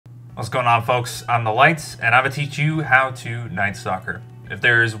What's going on, folks? I'm the Lights, and I'm going to teach you how to Nightstalker. If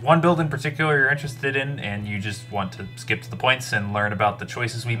there's one build in particular you're interested in and you just want to skip to the points and learn about the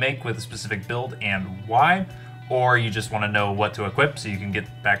choices we make with a specific build and why, or you just want to know what to equip so you can get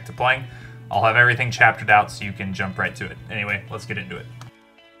back to playing, I'll have everything chaptered out so you can jump right to it. Anyway, let's get into it.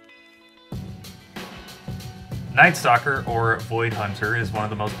 Nightstalker, or Void Hunter, is one of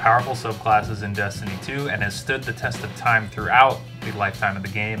the most powerful subclasses in Destiny 2 and has stood the test of time throughout the lifetime of the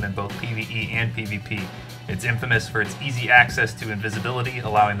game in both PvE and PvP. It's infamous for its easy access to invisibility,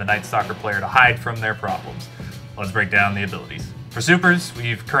 allowing the Nightstalker player to hide from their problems. Let's break down the abilities. For supers,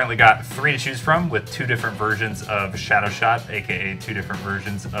 we've currently got 3 to choose from, with 2 different versions of Shadow Shot, aka 2 different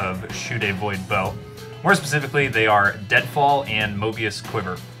versions of Shoot a Void Bow. More specifically, they are Deadfall and Mobius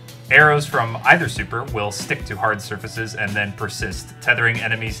Quiver. Arrows from either super will stick to hard surfaces and then persist, tethering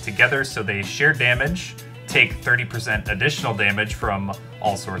enemies together so they share damage, take 30% additional damage from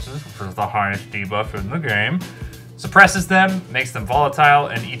all sources, which is the highest debuff in the game, suppresses them, makes them volatile,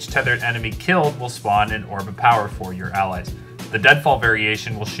 and each tethered enemy killed will spawn an orb of power for your allies. The Deadfall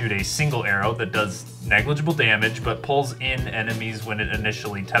variation will shoot a single arrow that does negligible damage but pulls in enemies when it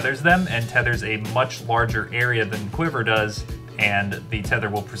initially tethers them and tethers a much larger area than Quiver does, and the tether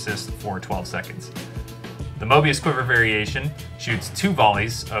will persist for 12 seconds. The Mobius Quiver variation shoots 2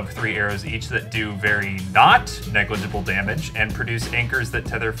 volleys of 3 arrows each that do very not negligible damage and produce anchors that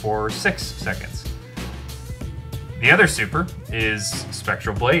tether for 6 seconds. The other super is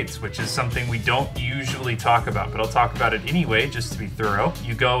Spectral Blades, which is something we don't usually talk about, but I'll talk about it anyway just to be thorough.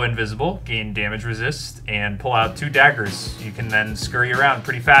 You go invisible, gain damage resist, and pull out 2 daggers. You can then scurry around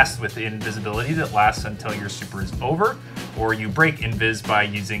pretty fast with invisibility that lasts until your super is over, or you break invis by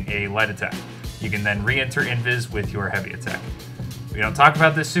using a light attack. You can then re-enter invis with your heavy attack. We don't talk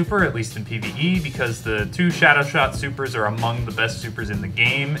about this super, at least in PvE, because the 2 Shadow Shot supers are among the best supers in the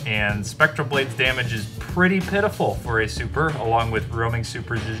game, and Spectral Blade's damage is pretty pitiful for a super, along with roaming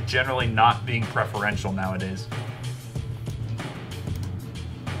supers just generally not being preferential nowadays.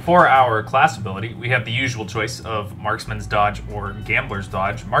 For our class ability, we have the usual choice of Marksman's Dodge or Gambler's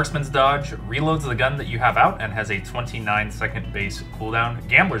Dodge. Marksman's Dodge reloads the gun that you have out and has a 29-second base cooldown.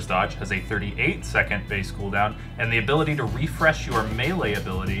 Gambler's Dodge has a 38-second base cooldown, and the ability to refresh your melee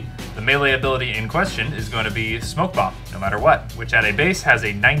ability. The melee ability in question is going to be Smoke Bomb, no matter what, which at a base has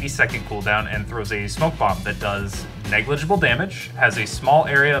a 90-second cooldown and throws a Smoke Bomb that does negligible damage, has a small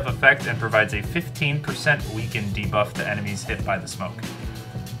area of effect, and provides a 15% weaken debuff to enemies hit by the smoke.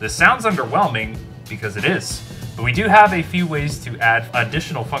 This sounds underwhelming, because it is, but we do have a few ways to add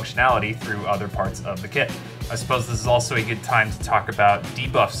additional functionality through other parts of the kit. I suppose this is also a good time to talk about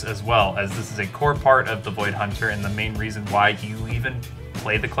debuffs as well, as this is a core part of the Void Hunter and the main reason why you even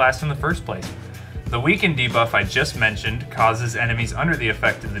play the class in the first place. The weaken debuff I just mentioned causes enemies under the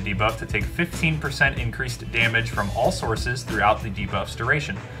effect of the debuff to take 15% increased damage from all sources throughout the debuff's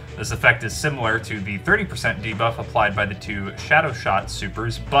duration. This effect is similar to the 30% debuff applied by the 2 Shadow Shot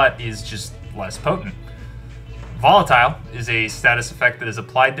supers, but is just less potent. Volatile is a status effect that is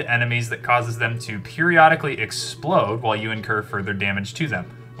applied to enemies that causes them to periodically explode while you incur further damage to them,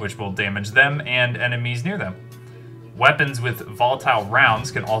 which will damage them and enemies near them. Weapons with volatile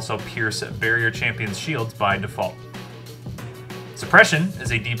rounds can also pierce barrier champions' shields by default. Suppression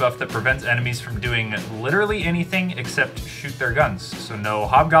is a debuff that prevents enemies from doing literally anything except shoot their guns. So no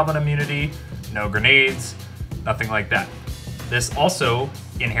Hobgoblin immunity, no grenades, nothing like that. This also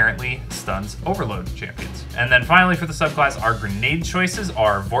inherently stuns Overload champions. And then finally for the subclass, our grenade choices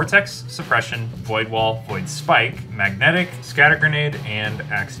are Vortex, Suppression, Void Wall, Void Spike, Magnetic, Scatter Grenade, and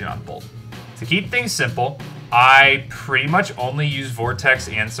Axion Bolt. To keep things simple, I pretty much only use Vortex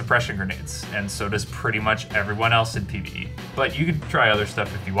and Suppression grenades, and so does pretty much everyone else in PvE. But you can try other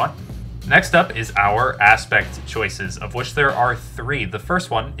stuff if you want. Next up is our aspect choices, of which there are 3. The first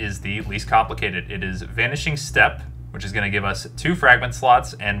one is the least complicated. It is Vanishing Step, which is going to give us 2 fragment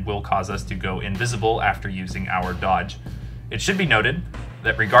slots and will cause us to go invisible after using our dodge. It should be noted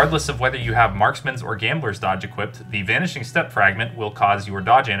that regardless of whether you have Marksman's or Gambler's Dodge equipped, the Vanishing Step fragment will cause your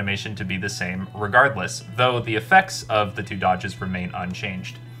dodge animation to be the same regardless, though the effects of the 2 dodges remain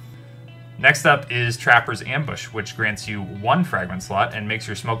unchanged. Next up is Trapper's Ambush, which grants you 1 fragment slot and makes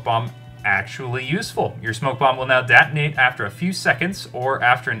your Smoke Bomb actually useful. Your Smoke Bomb will now detonate after a few seconds or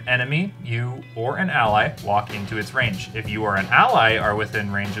after an enemy, you, or an ally walk into its range. If you or an ally are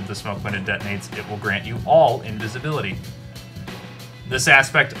within range of the smoke when it detonates, it will grant you all invisibility. This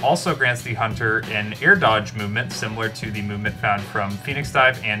aspect also grants the Hunter an air dodge movement similar to the movement found from Phoenix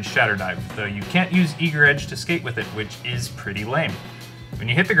Dive and Shatter Dive, though you can't use Eager Edge to skate with it, which is pretty lame. When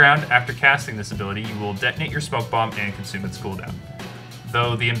you hit the ground after casting this ability, you will detonate your Smoke Bomb and consume its cooldown.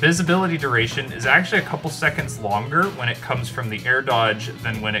 though the invisibility duration is actually a couple seconds longer when it comes from the air dodge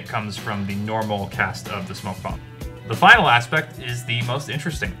than when it comes from the normal cast of the smoke bomb. The final aspect is the most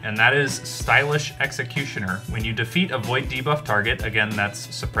interesting, and that is Stylish Executioner. When you defeat a void debuff target, again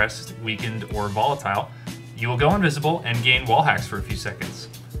that's suppressed, weakened, or volatile, you will go invisible and gain wall hacks for a few seconds.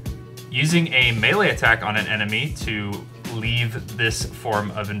 Using a melee attack on an enemy to leave this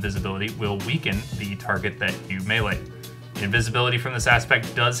form of invisibility will weaken the target that you melee. The invisibility from this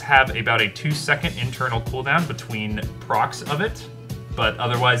aspect does have about a 2-second internal cooldown between procs of it, but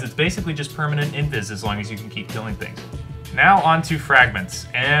otherwise it's basically just permanent invis as long as you can keep killing things. Now on to fragments,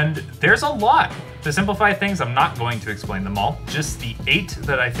 and there's a lot. To simplify things, I'm not going to explain them all, just the 8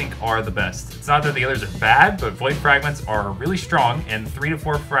 that I think are the best. It's not that the others are bad, but void fragments are really strong, and 3 to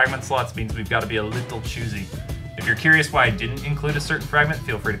 4 fragment slots means we've got to be a little choosy. If you're curious why I didn't include a certain fragment,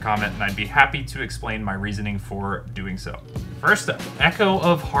 feel free to comment, and I'd be happy to explain my reasoning for doing so. First up, Echo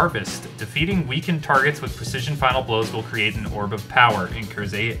of Harvest. Defeating weakened targets with precision final blows will create an orb of power,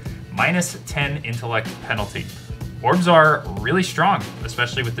 incurs a -10 intellect penalty. Orbs are really strong,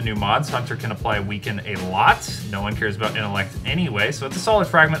 especially with the new mods. Hunter can apply weaken a lot. No one cares about intellect anyway, so it's a solid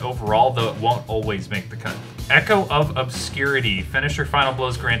fragment overall, though it won't always make the cut. Echo of Obscurity. Finisher final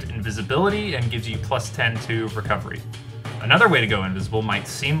blows grant invisibility and gives you +10 to recovery. Another way to go invisible might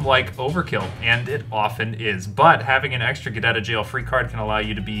seem like overkill, and it often is, but having an extra get out of jail free card can allow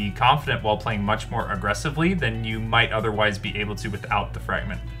you to be confident while playing much more aggressively than you might otherwise be able to without the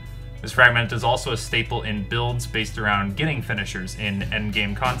fragment. This fragment is also a staple in builds based around getting finishers in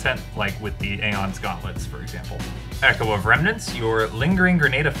endgame content, like with the Aeon's Gauntlets, for example. Echo of Remnants. Your lingering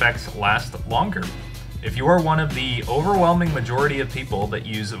grenade effects last longer. If you are one of the overwhelming majority of people that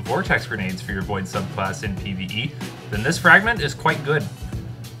use Vortex grenades for your Void subclass in PvE, then this fragment is quite good.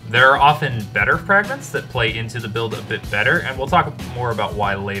 There are often better fragments that play into the build a bit better, and we'll talk more about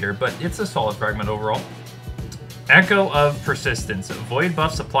why later, but it's a solid fragment overall. Echo of Persistence. Void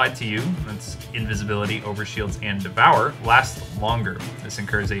buffs applied to you, that's invisibility, overshields, and devour, last longer. This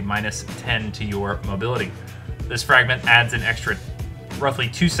incurs a -10 to your mobility. This fragment adds an extra roughly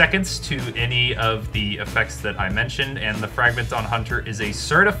 2 seconds to any of the effects that I mentioned, and the fragment on Hunter is a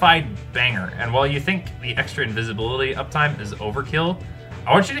certified banger. And while you think the extra invisibility uptime is overkill,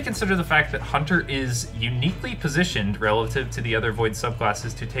 I want you to consider the fact that Hunter is uniquely positioned relative to the other Void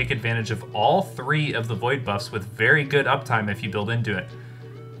subclasses to take advantage of all 3 of the Void buffs with very good uptime if you build into it.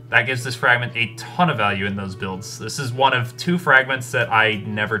 That gives this fragment a ton of value in those builds. This is one of 2 fragments that I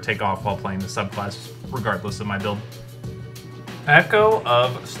never take off while playing the subclass, regardless of my build. Echo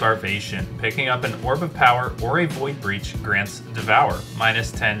of Starvation. Picking up an Orb of Power or a Void Breach grants Devour,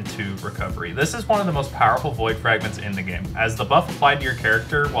 -10 to recovery. This is one of the most powerful Void fragments in the game, as the buff applied to your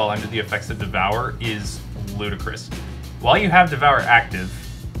character while under the effects of Devour is ludicrous. While you have Devour active,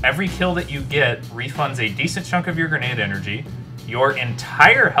 every kill that you get refunds a decent chunk of your grenade energy, your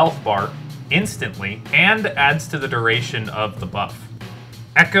entire health bar, instantly, and adds to the duration of the buff.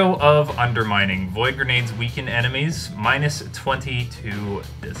 Echo of Undermining. Void grenades weaken enemies, -20 to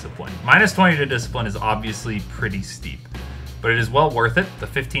Discipline. -20 to Discipline is obviously pretty steep, but it is well worth it. The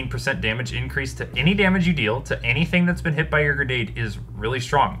 15% damage increase to any damage you deal to anything that's been hit by your grenade is really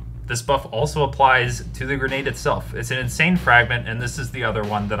strong. This buff also applies to the grenade itself. It's an insane fragment, and this is the other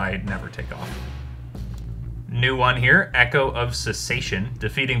one that I never take off. New one here, Echo of Cessation.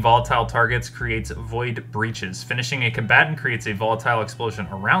 Defeating volatile targets creates void breaches. Finishing a combatant creates a volatile explosion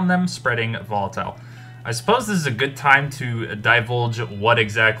around them, spreading volatile. I suppose this is a good time to divulge what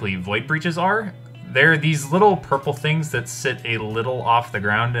exactly void breaches are. They're these little purple things that sit a little off the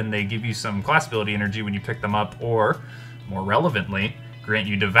ground, and they give you some class ability energy when you pick them up, or, more relevantly, grant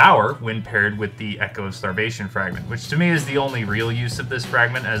you Devour when paired with the Echo of Starvation fragment, which to me is the only real use of this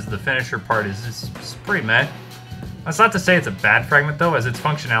fragment, as the finisher part is pretty meh. That's not to say it's a bad fragment though, as its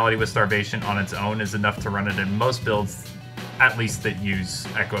functionality with Starvation on its own is enough to run it in most builds, at least that use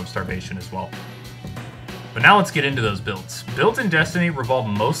Echo of Starvation as well. But now let's get into those builds. Builds in Destiny revolve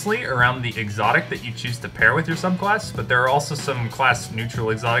mostly around the exotic that you choose to pair with your subclass, but there are also some class-neutral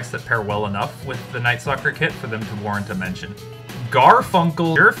exotics that pair well enough with the Nightstalker kit for them to warrant a mention.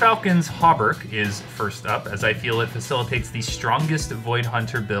 Gyrfalcon's Hauberk is first up, as I feel it facilitates the strongest Void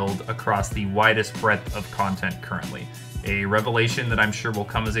Hunter build across the widest breadth of content currently. A revelation that I'm sure will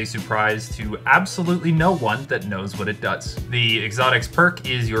come as a surprise to absolutely no one that knows what it does. The exotic's perk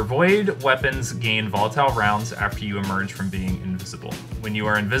is your Void weapons gain volatile rounds after you emerge from being invisible. When you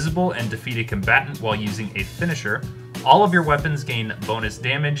are invisible and defeat a combatant while using a finisher, all of your weapons gain bonus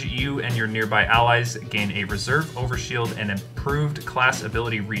damage. You and your nearby allies gain a reserve overshield and improved class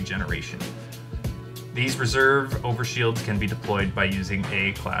ability regeneration. These reserve overshields can be deployed by using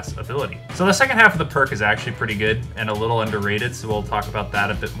a class ability. So the second half of the perk is actually pretty good and a little underrated, so we'll talk about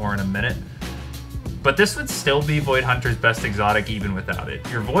that a bit more in a minute. But this would still be Void Hunter's best exotic even without it.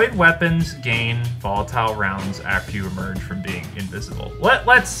 Your Void weapons gain volatile rounds after you emerge from being invisible.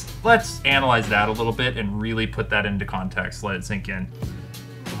 Let's analyze that a little bit and really put that into context, let it sink in.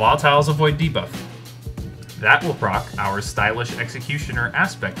 Volatile is a Void debuff. That will proc our Stylish Executioner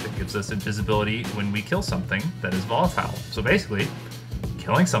aspect that gives us invisibility when we kill something that is volatile. So basically,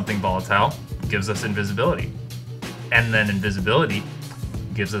 killing something volatile gives us invisibility. And then invisibility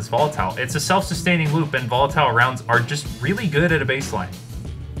gives us volatile. It's a self-sustaining loop, and volatile rounds are just really good at a baseline.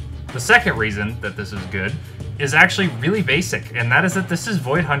 The second reason that this is good is actually really basic, and that is that this is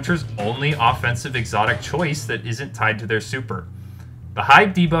Void Hunter's only offensive exotic choice that isn't tied to their super. The high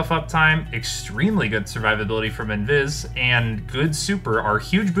debuff uptime, extremely good survivability from Invis, and good super are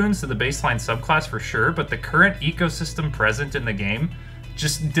huge boons to the baseline subclass for sure, but the current ecosystem present in the game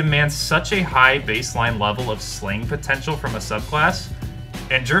just demands such a high baseline level of slaying potential from a subclass,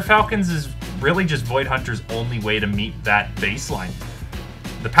 and Gyrfalcon's is really just Void Hunter's only way to meet that baseline.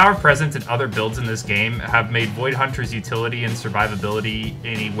 The power present in other builds in this game have made Void Hunter's utility and survivability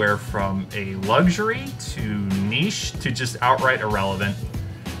anywhere from a luxury to niche to just outright irrelevant.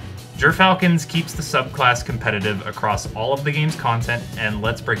 Gyrfalcon's keeps the subclass competitive across all of the game's content, and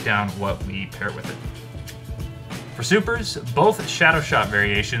let's break down what we pair with it. For supers, both Shadow Shot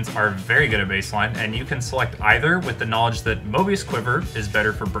variations are very good at baseline, and you can select either with the knowledge that Mobius Quiver is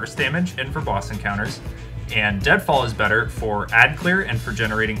better for burst damage and for boss encounters, and Deadfall is better for ad clear and for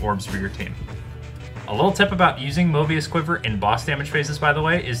generating orbs for your team. A little tip about using Mobius Quiver in boss damage phases, by the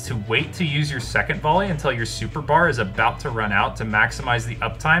way, is to wait to use your second volley until your super bar is about to run out to maximize the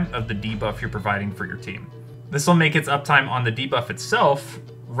uptime of the debuff you're providing for your team. This will make its uptime on the debuff itself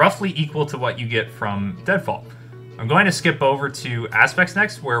roughly equal to what you get from Deadfall. I'm going to skip over to Aspects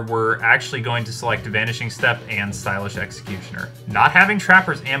next, where we're actually going to select Vanishing Step and Stylish Executioner. Not having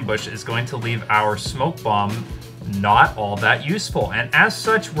Trapper's Ambush is going to leave our Smoke Bomb not all that useful, and as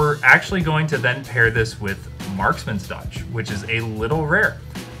such, we're actually going to then pair this with Marksman's Dodge, which is a little rare.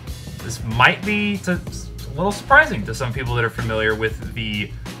 This might be a little surprising to some people that are familiar with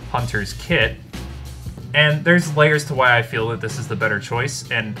the Hunter's kit, and there's layers to why I feel that this is the better choice,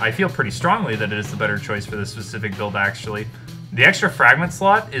 and I feel pretty strongly that it is the better choice for this specific build, actually. The extra fragment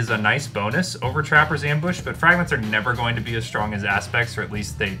slot is a nice bonus over Trapper's Ambush, but fragments are never going to be as strong as aspects, or at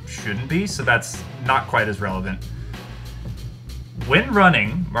least they shouldn't be, so that's not quite as relevant. When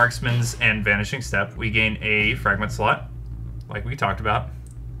running Marksman's and Vanishing Step, we gain a fragment slot, like we talked about,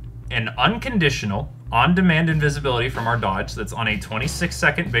 an unconditional, on-demand invisibility from our dodge that's on a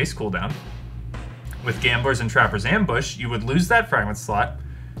 26-second base cooldown. With Gamblers and Trapper's Ambush, you would lose that fragment slot.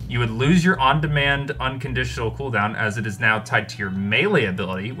 You would lose your on-demand unconditional cooldown, as it is now tied to your melee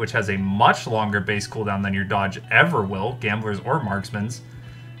ability, which has a much longer base cooldown than your dodge ever will, Gamblers or Marksman's,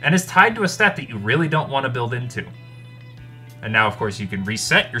 and is tied to a stat that you really don't want to build into. And now, of course, you can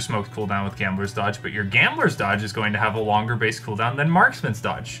reset your Smoke cooldown with Gambler's Dodge, but your Gambler's Dodge is going to have a longer base cooldown than Marksman's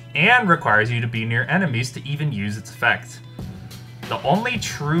Dodge, and requires you to be near enemies to even use its effect. The only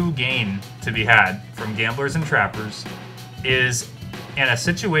true gain to be had from Gamblers and Trappers is in a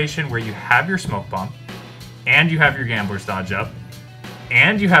situation where you have your Smoke Bomb, and you have your Gambler's Dodge up,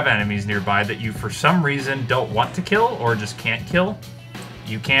 and you have enemies nearby that you for some reason don't want to kill or just can't kill.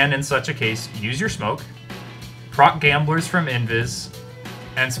 You can, in such a case, use your Smoke, proc Gamblers from Invis,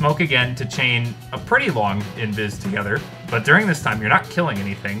 and Smoke again to chain a pretty long Invis together. But during this time, you're not killing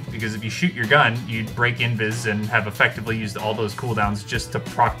anything, because if you shoot your gun, you'd break Invis and have effectively used all those cooldowns just to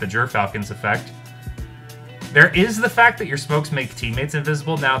proc the Gyrfalcon's effect. There is the fact that your smokes make teammates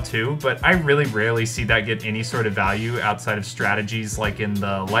invisible now too, but I really rarely see that get any sort of value outside of strategies like in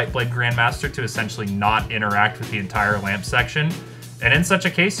the Lightblade Grandmaster to essentially not interact with the entire lamp section. And in such a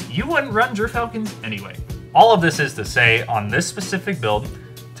case, you wouldn't run Gyrfalcons anyway. All of this is to say, on this specific build,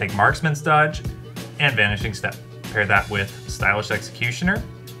 take Marksman's Dodge and Vanishing Step. Pair that with Stylish Executioner,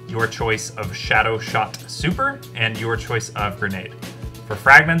 your choice of Shadow Shot Super, and your choice of Grenade. For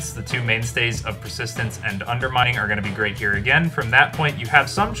fragments, the two mainstays of Persistence and Undermining are going to be great here again. From that point, you have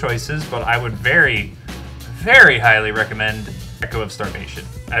some choices, but I would very, very highly recommend Echo of Starvation,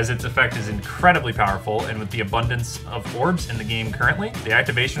 as its effect is incredibly powerful, and with the abundance of orbs in the game currently, the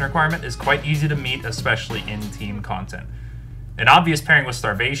activation requirement is quite easy to meet, especially in team content. An obvious pairing with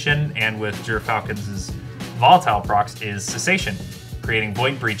Starvation and with Gyrfalcon's volatile procs is Cessation, creating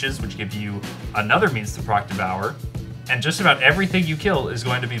Void Breaches, which give you another means to proc Devour, and just about everything you kill is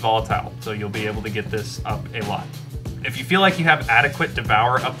going to be volatile, so you'll be able to get this up a lot. If you feel like you have adequate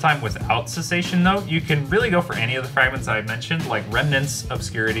Devour uptime without Cessation though, you can really go for any of the fragments I mentioned, like Remnants,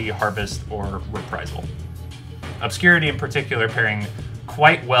 Obscurity, Harvest, or Reprisal. Obscurity in particular pairing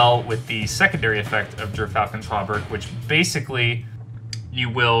quite well with the secondary effect of Gyrfalcon's Hauberk, which basically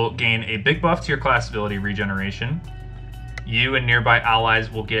you will gain a big buff to your class ability Regeneration. You and nearby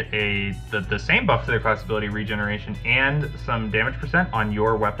allies will get the same buff to their class ability Regeneration and some damage percent on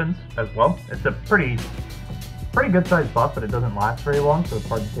your weapons as well. It's a pretty good sized buff, but it doesn't last very long, so it's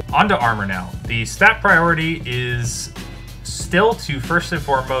hard to take. On to armor now. The stat priority is still to first and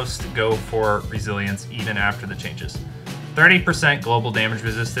foremost go for resilience even after the changes. 30% global damage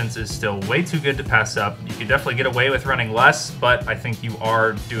resistance is still way too good to pass up. You can definitely get away with running less, but I think you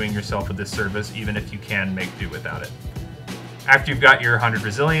are doing yourself a disservice even if you can make do without it. After you've got your 100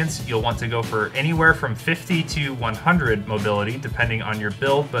 resilience, you'll want to go for anywhere from 50 to 100 mobility, depending on your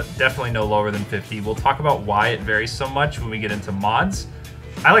build, but definitely no lower than 50. We'll talk about why it varies so much when we get into mods.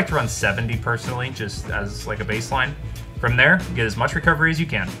 I like to run 70 personally, just as like a baseline. From there, get as much recovery as you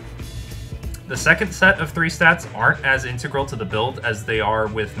can. The second set of 3 stats aren't as integral to the build as they are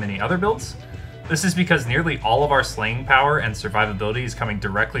with many other builds. This is because nearly all of our slaying power and survivability is coming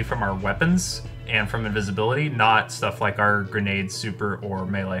directly from our weapons and from invisibility, not stuff like our grenades, super, or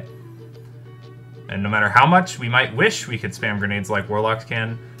melee. And no matter how much we might wish we could spam grenades like warlocks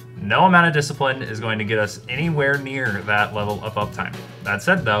can, no amount of discipline is going to get us anywhere near that level of uptime. That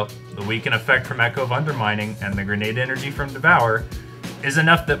said though, the weaken effect from Echo of Undermining and the grenade energy from Devour is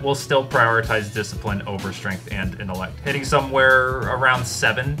enough that we'll still prioritize discipline over strength and intellect. Hitting somewhere around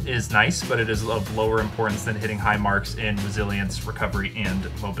 7 is nice, but it is of lower importance than hitting high marks in resilience, recovery, and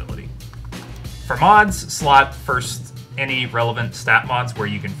mobility. For mods, slot first any relevant stat mods where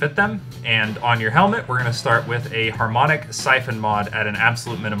you can fit them, and on your helmet we're going to start with a Harmonic Siphon mod at an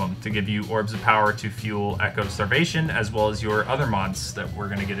absolute minimum to give you orbs of power to fuel Echo Starvation, as well as your other mods that we're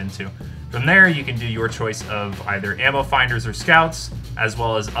going to get into. From there you can do your choice of either ammo finders or scouts, as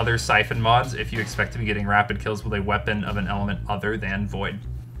well as other Siphon mods if you expect to be getting rapid kills with a weapon of an element other than Void.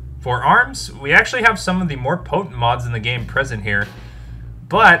 For arms, we actually have some of the more potent mods in the game present here,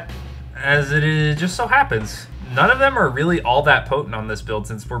 but as it just so happens, none of them are really all that potent on this build,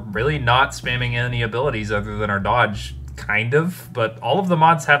 since we're really not spamming any abilities other than our dodge, kind of, but all of the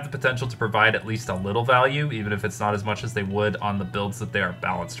mods have the potential to provide at least a little value, even if it's not as much as they would on the builds that they are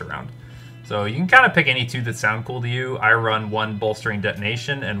balanced around. So you can kind of pick any 2 that sound cool to you. I run 1 Bolstering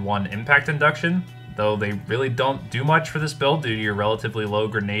Detonation and 1 Impact Induction, though they really don't do much for this build due to your relatively low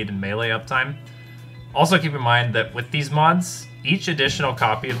grenade and melee uptime. Also keep in mind that with these mods, each additional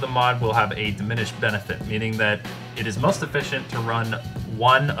copy of the mod will have a diminished benefit, meaning that it is most efficient to run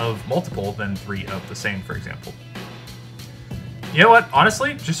 1 of multiple than 3 of the same, for example. You know what,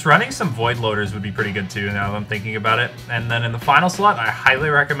 honestly, just running some Void Loaders would be pretty good too now that I'm thinking about it. And then in the final slot, I highly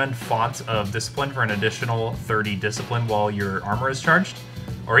recommend Font of Discipline for an additional 30 Discipline while your armor is charged,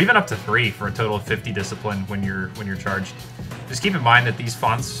 or even up to 3 for a total of 50 Discipline when you're charged. Just keep in mind that these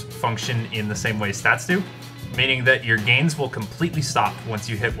fonts function in the same way stats do, meaning that your gains will completely stop once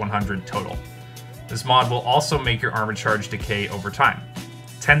you hit 100 total. This mod will also make your armor charge decay over time.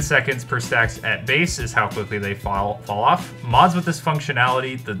 10 seconds per stacks at base is how quickly they fall off. Mods with this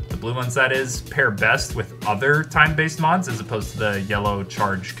functionality, the blue ones that is, pair best with other time-based mods as opposed to the yellow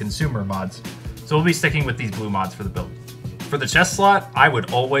charge consumer mods. So we'll be sticking with these blue mods for the build. For the chest slot, I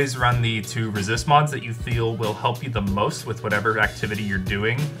would always run the 2 resist mods that you feel will help you the most with whatever activity you're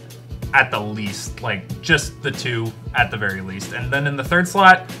doing. At the least, like just the 2 at the very least. And then in the third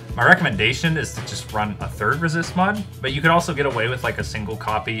slot, my recommendation is to just run a 3rd resist mod, but you could also get away with like a single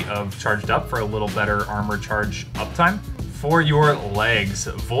copy of Charged Up for a little better armor charge uptime. For your legs,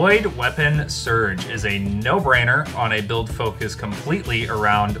 Void Weapon Surge is a no-brainer on a build focused completely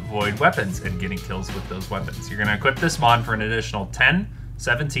around Void weapons and getting kills with those weapons. You're going to equip this mod for an additional 10,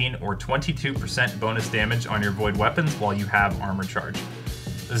 17, or 22% bonus damage on your Void weapons while you have armor charge.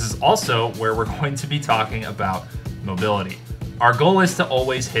 This is also where we're going to be talking about mobility. Our goal is to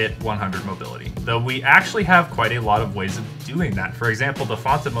always hit 100 mobility, though we actually have quite a lot of ways of doing that. For example, the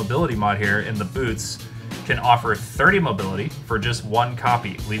Font of Mobility mod here in the boots can offer 30 mobility for just 1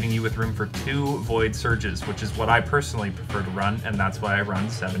 copy, leaving you with room for 2 Void Surges, which is what I personally prefer to run, and that's why I run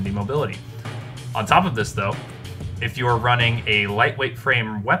 70 mobility. On top of this though, if you're running a lightweight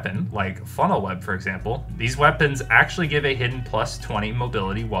frame weapon, like Funnel Web for example, these weapons actually give a hidden plus 20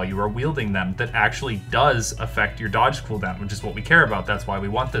 mobility while you are wielding them that actually does affect your dodge cooldown, which is what we care about. That's why we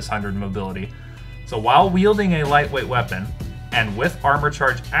want this 100 mobility. So while wielding a lightweight weapon, and with armor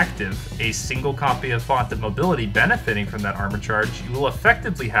charge active, a single copy of font and mobility benefiting from that armor charge, you will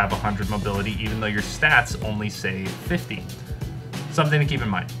effectively have 100 mobility even though your stats only say 50. Something to keep in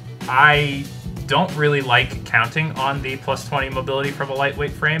mind. I don't really like counting on the plus 20 mobility from a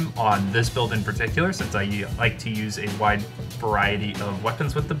lightweight frame on this build in particular, since I like to use a wide variety of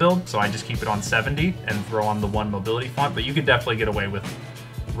weapons with the build, so I just keep it on 70 and throw on the 1 mobility font, but you could definitely get away with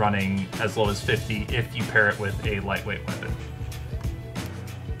running as low as 50 if you pair it with a lightweight weapon.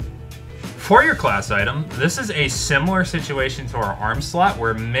 For your class item, this is a similar situation to our arm slot,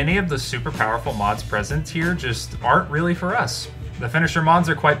 where many of the super powerful mods present here just aren't really for us. The finisher mods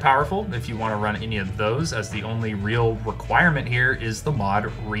are quite powerful if you want to run any of those, as the only real requirement here is the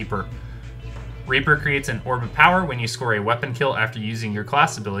mod Reaper. Reaper creates an orb of power when you score a weapon kill after using your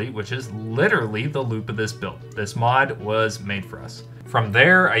class ability, which is literally the loop of this build. This mod was made for us. From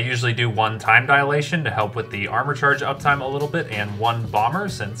there, I usually do 1 time dilation to help with the armor charge uptime a little bit, and 1 bomber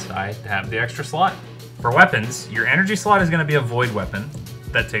since I have the extra slot. For weapons, your energy slot is going to be a void weapon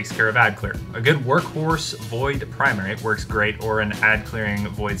that takes care of ad clear. A good workhorse void primary works great, or an ad clearing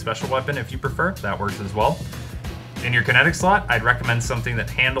void special weapon if you prefer, that works as well. In your kinetic slot, I'd recommend something that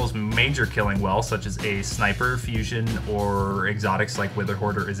handles major killing well, such as a sniper, fusion, or exotics like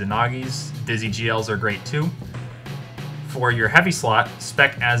Witherhoard or Izanagi's. Dizzy GLs are great too. For your heavy slot,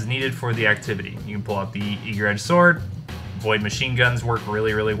 spec as needed for the activity. You can pull out the Eager Edge Sword, void machine guns work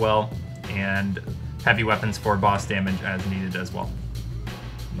really, really well, and heavy weapons for boss damage as needed as well.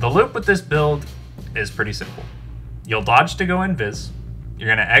 The loop with this build is pretty simple. You'll dodge to go invis, you're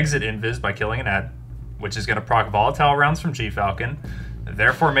going to exit invis by killing an ad, which is going to proc volatile rounds from Gyrfalcon,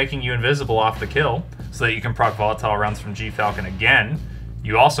 therefore making you invisible off the kill, so that you can proc volatile rounds from Gyrfalcon again.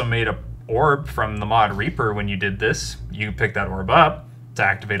 You also made a orb from the mod Reaper when you did this. You pick that orb up to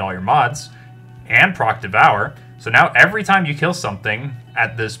activate all your mods, and proc Devour. So now every time you kill something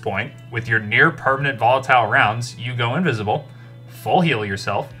at this point, with your near permanent volatile rounds, you go invisible, full heal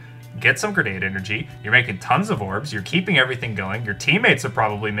yourself, get some grenade energy, you're making tons of orbs, you're keeping everything going, your teammates are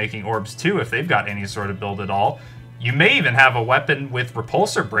probably making orbs too if they've got any sort of build at all. You may even have a weapon with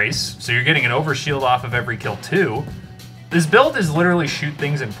repulsor brace, so you're getting an overshield off of every kill too. This build is literally shoot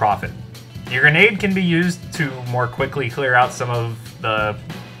things and profit. Your grenade can be used to more quickly clear out some of the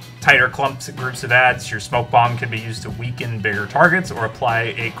tighter clumps groups of ads. Your smoke bomb can be used to weaken bigger targets or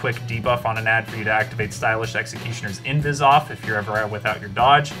apply a quick debuff on an ad for you to activate Stylish Executioner's invis off if you're ever out without your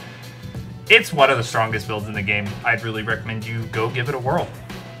dodge. It's one of the strongest builds in the game. I'd really recommend you go give it a whirl.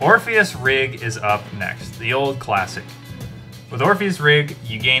 Orpheus Rig is up next, the old classic. With Orpheus Rig,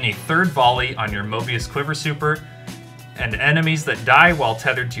 you gain a 3rd volley on your Mobius Quiver super, and enemies that die while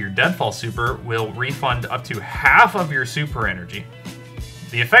tethered to your Deadfall super will refund up to half of your super energy.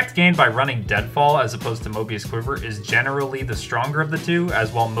 The effect gained by running Deadfall as opposed to Mobius Quiver is generally the stronger of the two,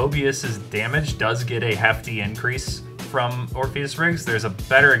 as while Mobius's damage does get a hefty increase from Orpheus Rigs, there's a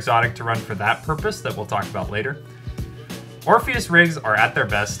better exotic to run for that purpose that we'll talk about later. Orpheus Rigs are at their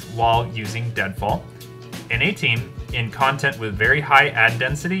best while using Deadfall in a team in content with very high ad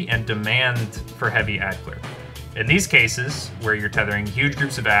density and demand for heavy ad clear. In these cases, where you're tethering huge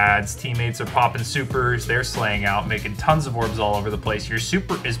groups of ads, teammates are popping supers, they're slaying out, making tons of orbs all over the place, your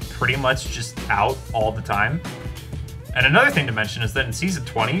super is pretty much just out all the time. And another thing to mention is that in Season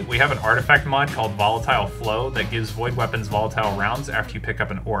 20, we have an artifact mod called Volatile Flow that gives void weapons volatile rounds after you pick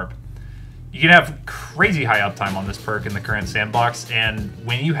up an orb. You can have crazy high uptime on this perk in the current sandbox, and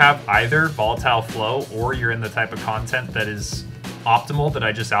when you have either Volatile Flow or you're in the type of content that is optimal that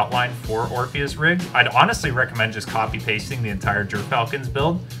I just outlined for Orpheus Rig, I'd honestly recommend just copy-pasting the entire Gyrfalcon's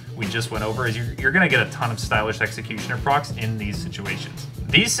build we just went over, as you're going to get a ton of Stylish Executioner procs in these situations.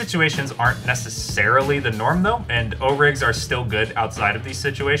 These situations aren't necessarily the norm though, and O-Rigs are still good outside of these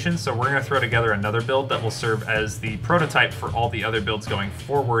situations, so we're going to throw together another build that will serve as the prototype for all the other builds going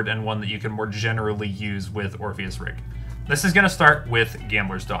forward, and one that you can more generally use with Orpheus Rig. This is going to start with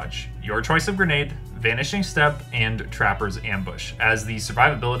Gambler's Dodge, your choice of grenade, Vanishing Step, and Trapper's Ambush, as the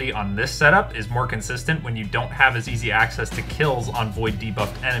survivability on this setup is more consistent when you don't have as easy access to kills on void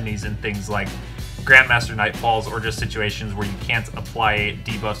debuffed enemies in things like Grandmaster Nightfalls, or just situations where you can't apply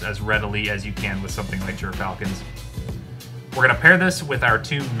debuffs as readily as you can with something like Gyrfalcon's. We're going to pair this with our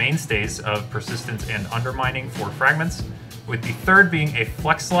 2 mainstays of Persistence and Undermining for fragments, with the 3rd being a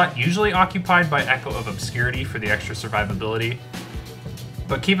flex slot usually occupied by Echo of Obscurity for the extra survivability.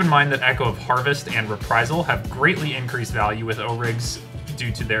 But keep in mind that Echo of Harvest and Reprisal have greatly increased value with O-Rigs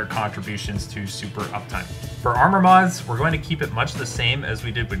due to their contributions to super uptime. For armor mods, we're going to keep it much the same as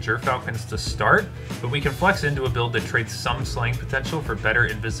we did with Gyrfalcon's to start, but we can flex into a build that trades some slaying potential for better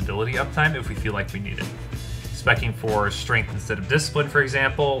invisibility uptime if we feel like we need it. specking for strength instead of discipline, for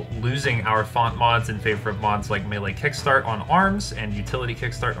example, losing our font mods in favor of mods like melee kickstart on arms and utility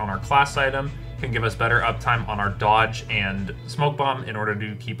kickstart on our class item can give us better uptime on our dodge and smoke bomb in order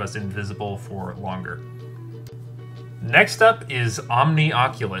to keep us invisible for longer. Next up is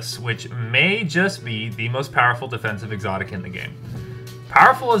Omnioculus, which may just be the most powerful defensive exotic in the game.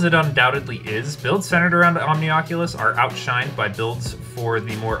 Powerful as it undoubtedly is, builds centered around Omnioculus are outshined by builds for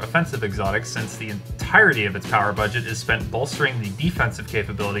the more offensive exotics, since the entirety of its power budget is spent bolstering the defensive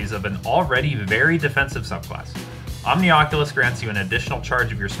capabilities of an already very defensive subclass. Omnioculus grants you an additional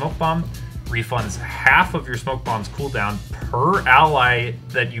charge of your smoke bomb, refunds half of your smoke bomb's cooldown per ally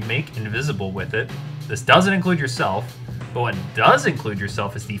that you make invisible with it. This doesn't include yourself, but what does include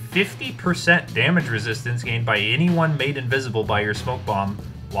yourself is the 50% damage resistance gained by anyone made invisible by your smoke bomb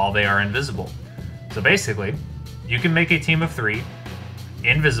while they are invisible. So basically, you can make a team of 3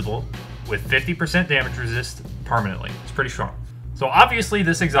 invisible with 50% damage resist permanently. It's pretty strong. So obviously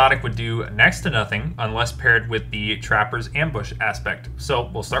this exotic would do next to nothing unless paired with the Trapper's Ambush aspect. So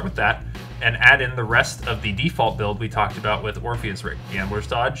we'll start with that and add in the rest of the default build we talked about with Orpheus Rig. Gambler's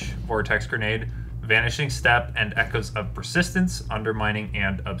Dodge, Vortex Grenade, Vanishing Step, and Echoes of Persistence, Undermining,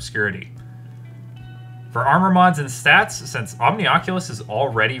 and Obscurity. For armor mods and stats, since Omnioculus is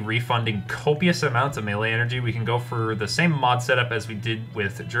already refunding copious amounts of melee energy, we can go for the same mod setup as we did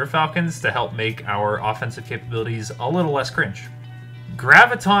with Gyrfalcons to help make our offensive capabilities a little less cringe.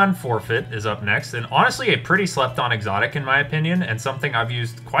 Graviton Forfeit is up next, and honestly a pretty slept-on exotic in my opinion, and something I've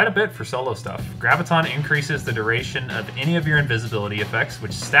used quite a bit for solo stuff. Graviton increases the duration of any of your invisibility effects,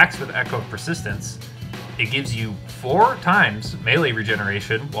 which stacks with Echo of Persistence. It gives you 4 times melee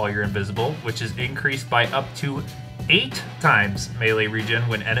regeneration while you're invisible, which is increased by up to 8 times melee regen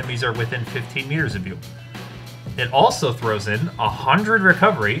when enemies are within 15 meters of you. It also throws in 100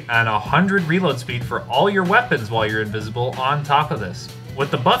 recovery and 100 reload speed for all your weapons while you're invisible on top of this.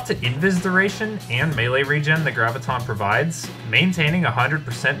 With the buff to invis duration and melee regen that Graviton provides, maintaining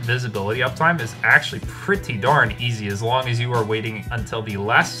 100% visibility uptime is actually pretty darn easy as long as you are waiting until the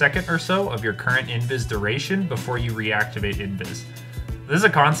last second or so of your current invis duration before you reactivate invis. This is a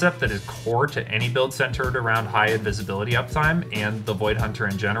concept that is core to any build centered around high invisibility uptime and the Void Hunter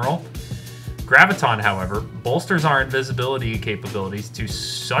in general. Graviton, however, bolsters our invisibility capabilities to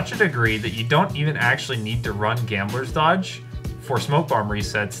such a degree that you don't even actually need to run Gambler's Dodge for smoke bomb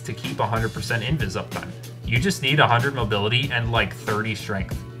resets to keep 100% invis uptime. You just need 100 mobility and like 30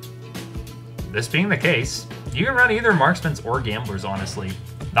 strength. This being the case, you can run either Marksman's or Gambler's, honestly.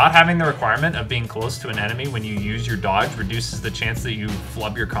 Not having the requirement of being close to an enemy when you use your dodge reduces the chance that you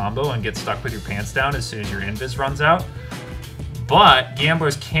flub your combo and get stuck with your pants down as soon as your invis runs out. But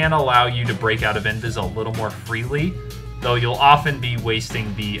Gamblers can allow you to break out of invis a little more freely, though you'll often be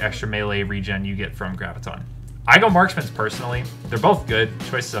wasting the extra melee regen you get from Graviton. I go Marksman's personally. They're both good.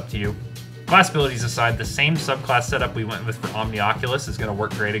 Choice is up to you. Class abilities aside, the same subclass setup we went with for Omnioculus is going to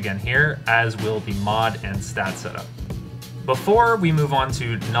work great again here, as will the mod and stat setup. Before we move on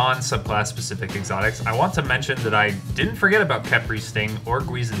to non-subclass specific exotics, I want to mention that I didn't forget about Khepri's Sting or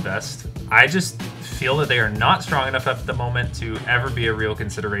Guizenvest. I just feel that they are not strong enough at the moment to ever be a real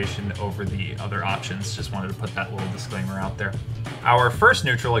consideration over the other options. Just wanted to put that little disclaimer out there. Our first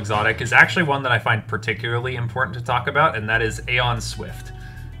neutral exotic is actually one that I find particularly important to talk about, and that is Aeon Swift.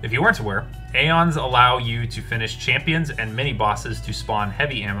 If you weren't aware, Aeons allow you to finish champions and mini-bosses to spawn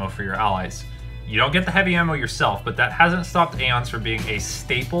heavy ammo for your allies. You don't get the heavy ammo yourself, but that hasn't stopped Aeons from being a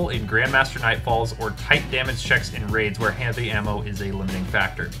staple in Grandmaster Nightfalls or tight damage checks in raids where heavy ammo is a limiting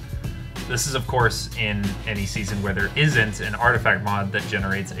factor. This is, of course, in any season where there isn't an artifact mod that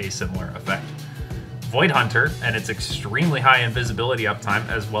generates a similar effect. Void Hunter and its extremely high invisibility uptime,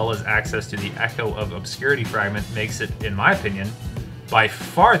 as well as access to the Echo of Obscurity fragment, makes it, in my opinion, by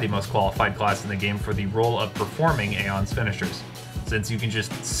far the most qualified class in the game for the role of performing Aeon's finishers, since you can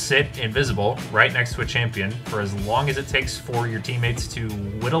just sit invisible right next to a champion for as long as it takes for your teammates to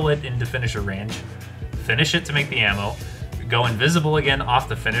whittle it into finisher range, finish it to make the ammo, go invisible again off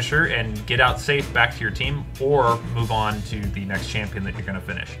the finisher, and get out safe back to your team, or move on to the next champion that you're going to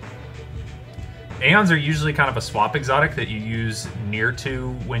finish. Aeons are usually kind of a swap exotic that you use near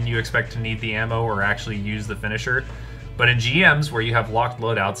to when you expect to need the ammo or actually use the finisher. But in GMs where you have locked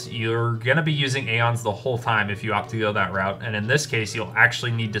loadouts, you're going to be using Aeons the whole time if you opt to go that route, and in this case you'll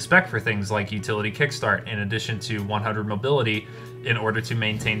actually need to spec for things like utility kickstart in addition to 100 mobility in order to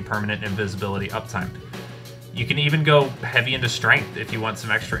maintain permanent invisibility uptime. You can even go heavy into strength if you want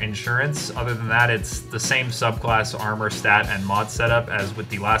some extra insurance. Other than that, it's the same subclass armor, stat, and mod setup as with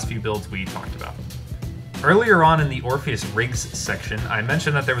the last few builds we talked about. Earlier on in the Orpheus Rigs section, I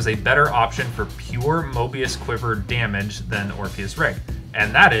mentioned that there was a better option for pure Mobius Quiver damage than Orpheus Rig,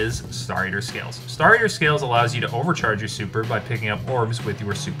 and that is Star Eater Scales. Star Eater Scales allows you to overcharge your super by picking up orbs with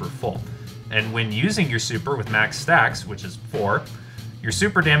your super full. And when using your super with max stacks, which is 4, your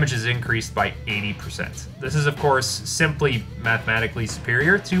super damage is increased by 80%. This is, of course, simply mathematically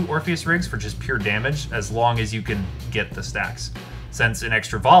superior to Orpheus Rigs for just pure damage, as long as you can get the stacks. Since an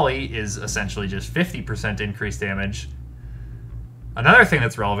extra volley is essentially just 50% increased damage. Another thing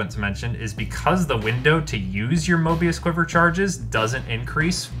that's relevant to mention is because the window to use your Mobius Quiver charges doesn't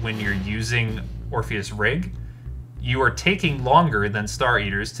increase when you're using Orpheus Rig, you are taking longer than Star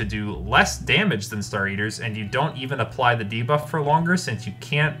Eaters to do less damage than Star Eaters, and you don't even apply the debuff for longer since you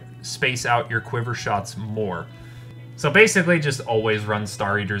can't space out your quiver shots more. So basically, just always run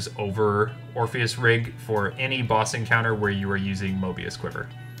Star Eaters over Orpheus Rig for any boss encounter where you are using Mobius Quiver.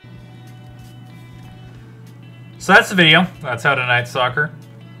 So that's the video. That's how to Nightstalker.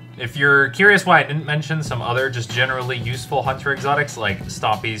 If you're curious why I didn't mention some other just generally useful hunter exotics like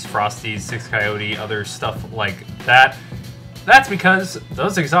Stompies, Frosties, Six Coyote, other stuff like that, that's because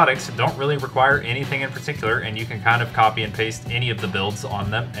those exotics don't really require anything in particular, and you can kind of copy and paste any of the builds on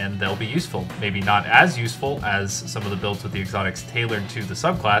them and they'll be useful. Maybe not as useful as some of the builds with the exotics tailored to the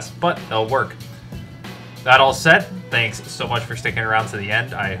subclass, but they'll work. That all said, thanks so much for sticking around to the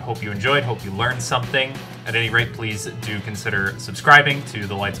end. I hope you enjoyed, hope you learned something. At any rate, please do consider subscribing to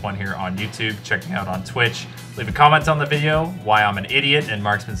the Lights One here on YouTube, checking out on Twitch. Leave a comment on the video, why I'm an idiot and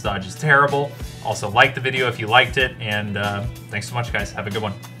Marksman's Dodge is terrible. Also like the video if you liked it, and thanks so much guys, have a good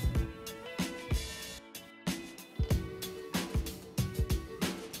one.